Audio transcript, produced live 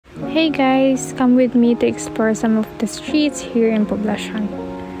Hey guys, come with me to explore some of the streets here in Poblacion.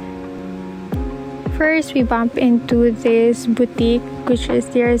 First, we bump into this boutique, which is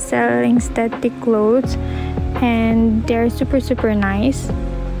they're selling aesthetic clothes and they're super nice.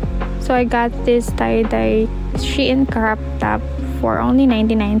 So I got this tie-dye SHYNE crop top for only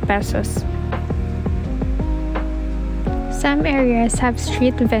 99 pesos. Some areas have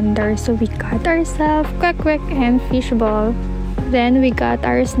street vendors, so we got ourselves kwek and fishball. Then we got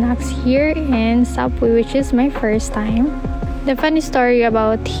our snacks here in Subway, which is my first time. The funny story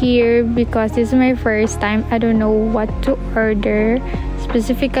about here, because this is my first time, I don't know what to order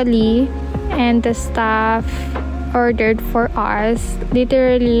specifically, and the staff ordered for us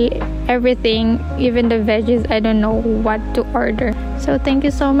literally everything, even the veggies. I don't know what to order. So thank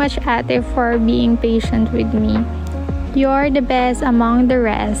you so much, Ate, for being patient with me. You're the best among the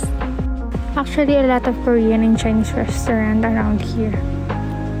rest. Actually, a lot of Korean and Chinese restaurants around here.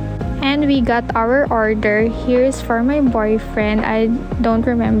 And we got our order. Here's for my boyfriend. I don't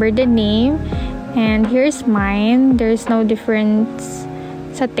remember the name. And here's mine. There's no difference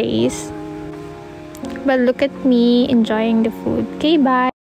sa taste. But look at me enjoying the food. Okay, bye!